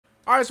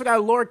All right, so we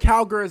got Lord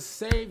Calgar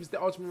saves the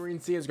Ultramarine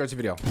Sea. Let's go to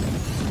the video.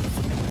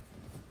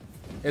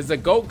 Is the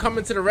GOAT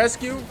coming to the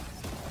rescue?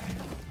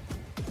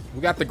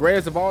 We got the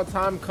greatest of all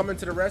time coming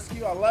to the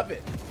rescue. I love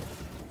it.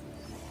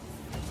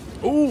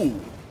 Ooh.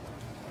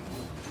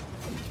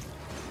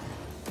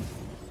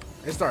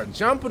 They start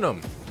jumping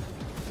them.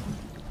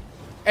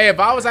 Hey, if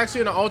I was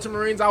actually in the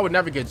Ultramarines, I would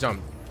never get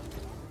jumped.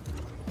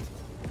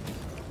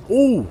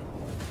 Ooh.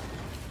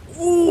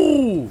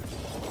 Ooh.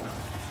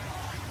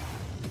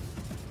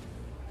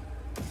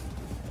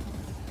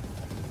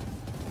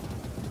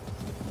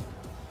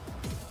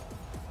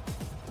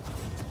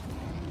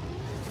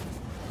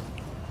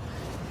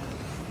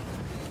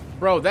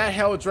 Bro, that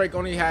Hell Drake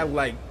only had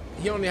like,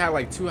 he only had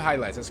like 2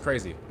 highlights. That's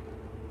crazy.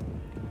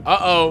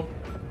 Uh-oh.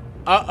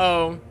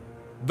 Uh-oh.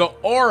 The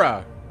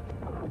aura.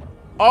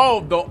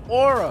 Oh, the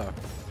aura.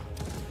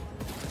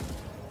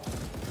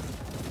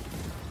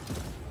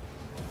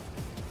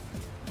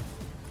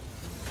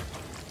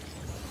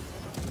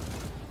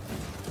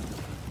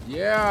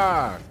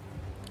 Yeah.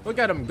 Look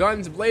at them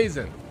guns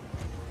blazing.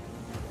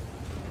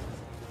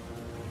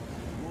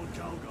 Lord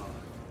Calgar,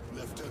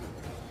 Lieutenant,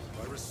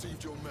 I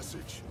received your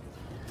message.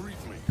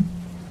 Brief me.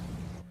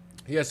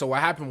 Yeah, so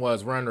what happened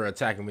was we're under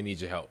attack and we need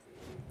your help.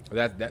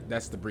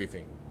 That's the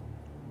briefing.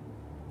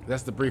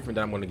 That's the briefing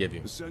that I'm going to give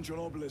you. The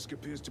central obelisk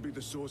appears to be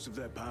the source of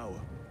their power.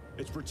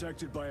 It's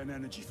protected by an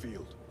energy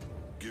field.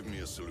 Give me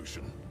a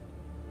solution.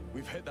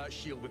 We've hit that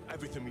shield with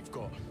everything we've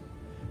got.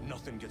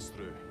 Nothing gets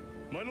through.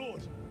 My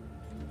lord,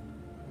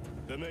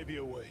 there may be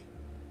a way.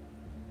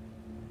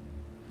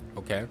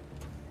 Okay.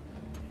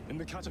 In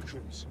the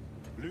catacombs,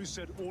 Lou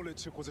said all it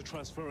took was a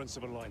transference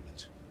of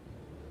alignment.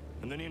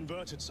 And then he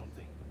inverted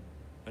something.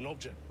 An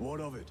object. What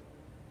of it?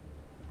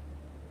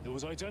 It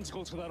was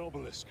identical to that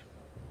obelisk.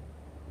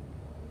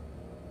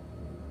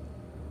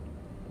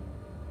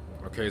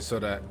 Okay, so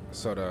the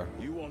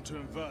You want to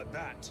invert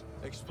that?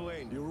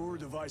 Explain. Your aura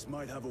device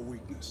might have a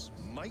weakness.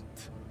 Might?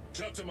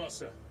 Chapter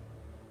Master,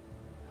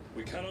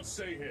 we cannot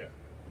stay here.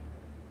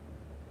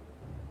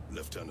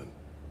 Lieutenant,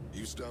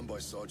 you stand by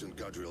Sergeant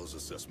Gadriel's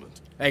assessment.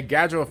 Hey,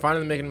 Gadriel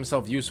finally making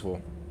himself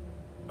useful.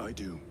 I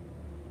do.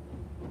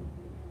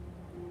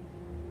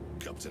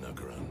 Captain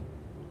Akaran,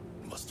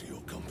 muster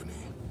your company.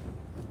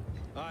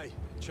 Aye,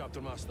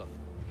 Chapter Master.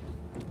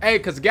 Hey,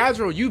 cause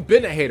Gadriel, you've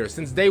been a hater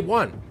since day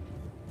 1.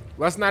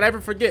 Let's not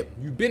ever forget,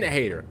 you've been a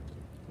hater.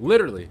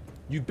 Literally,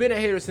 you've been a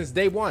hater since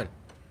day 1.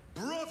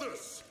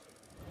 Brothers,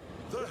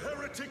 the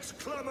heretics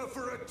clamor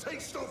for a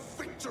taste of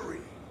victory.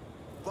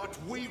 But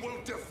we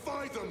will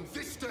defy them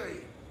this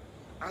day,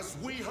 as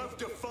we have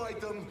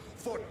defied them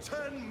for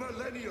 10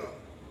 millennia.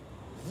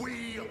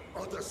 We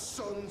are the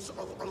sons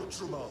of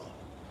Ultramar,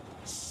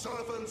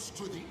 servants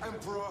to the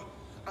Emperor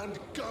and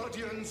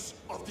guardians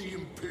of the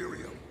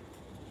Imperium.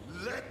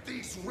 Let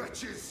these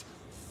wretches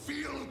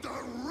feel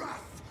the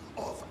wrath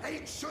of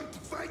ancient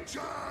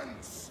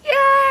vengeance!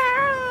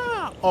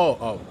 Yeah!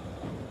 Oh.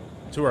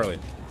 Too early.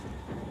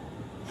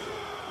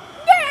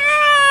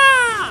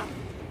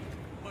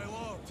 My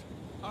lord,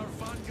 our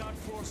vanguard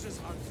forces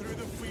are through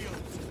the field.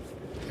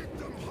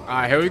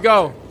 Alright, here we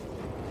go.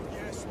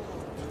 Yes,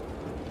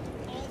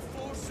 Lord. All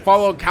forces.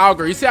 Follow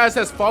Calgar. You see how it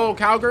says follow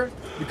Calgar?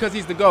 Because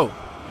he's the GOAT.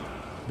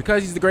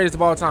 Because he's the greatest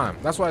of all time.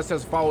 That's why it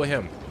says follow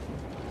him.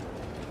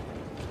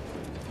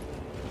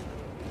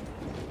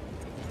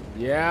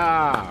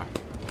 Yeah.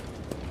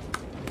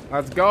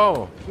 Let's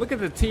go. Look at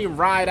the team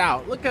ride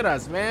out. Look at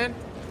us, man.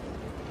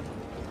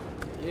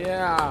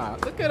 Yeah.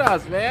 Look at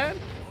us, man.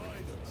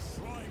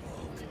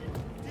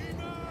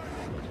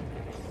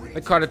 They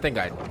call the thing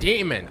a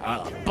demon.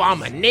 An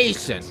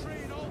abomination.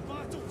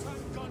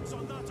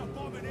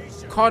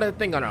 Call that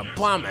thing an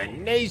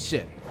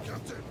abomination.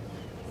 Captain,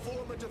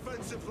 form a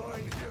defensive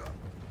line here.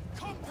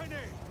 Company!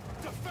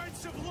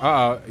 Defensive line!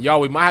 Uh-oh. Y'all,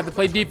 we might have to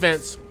play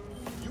defense.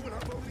 You will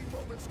have only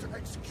moments to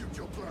execute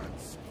your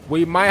plans.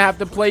 We might have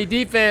to play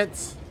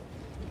defense.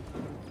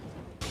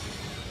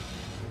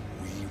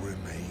 We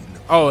remain.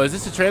 Oh, is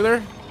this a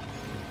trailer?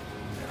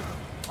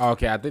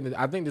 Okay, I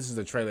think this is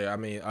a trailer. I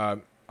mean,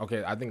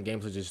 okay, I think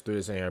Gameplay just threw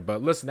this in here.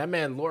 But listen, that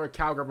man Lord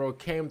Calgar, bro,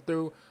 came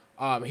through.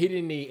 He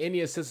didn't need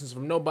any assistance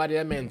from nobody.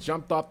 That man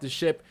jumped off the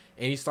ship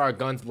and he started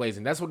guns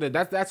blazing. That's what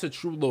that's a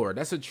true lord.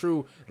 That's a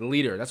true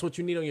leader. That's what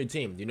you need on your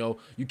team. You know,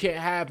 you can't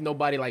have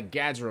nobody like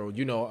Gadriel,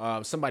 you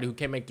know, somebody who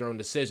can't make their own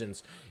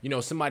decisions. You know,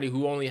 somebody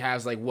who only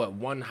has like what,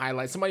 1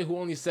 highlight, somebody who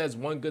only says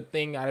 1 good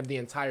thing out of the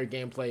entire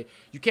gameplay.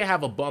 You can't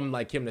have a bum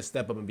like him to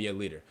step up and be a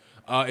leader.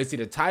 It's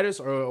either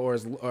Titus or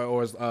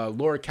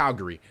Lord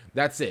Calgary.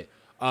 That's it.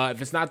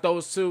 If it's not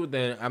those 2,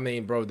 then I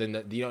mean, bro, then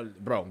the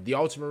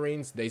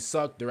Ultramarines, they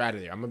suck. They're out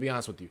of there. I'm gonna be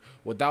honest with you.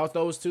 Without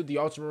those 2, the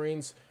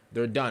Ultramarines,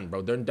 they're done,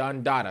 bro. They're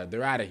done. Data.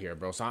 They're out of here,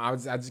 bro. So I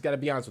just gotta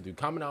be honest with you.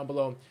 Comment down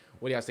below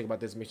what do you guys think about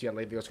this. Make sure you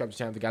like the video, subscribe to the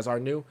channel if you guys are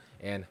new,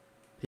 and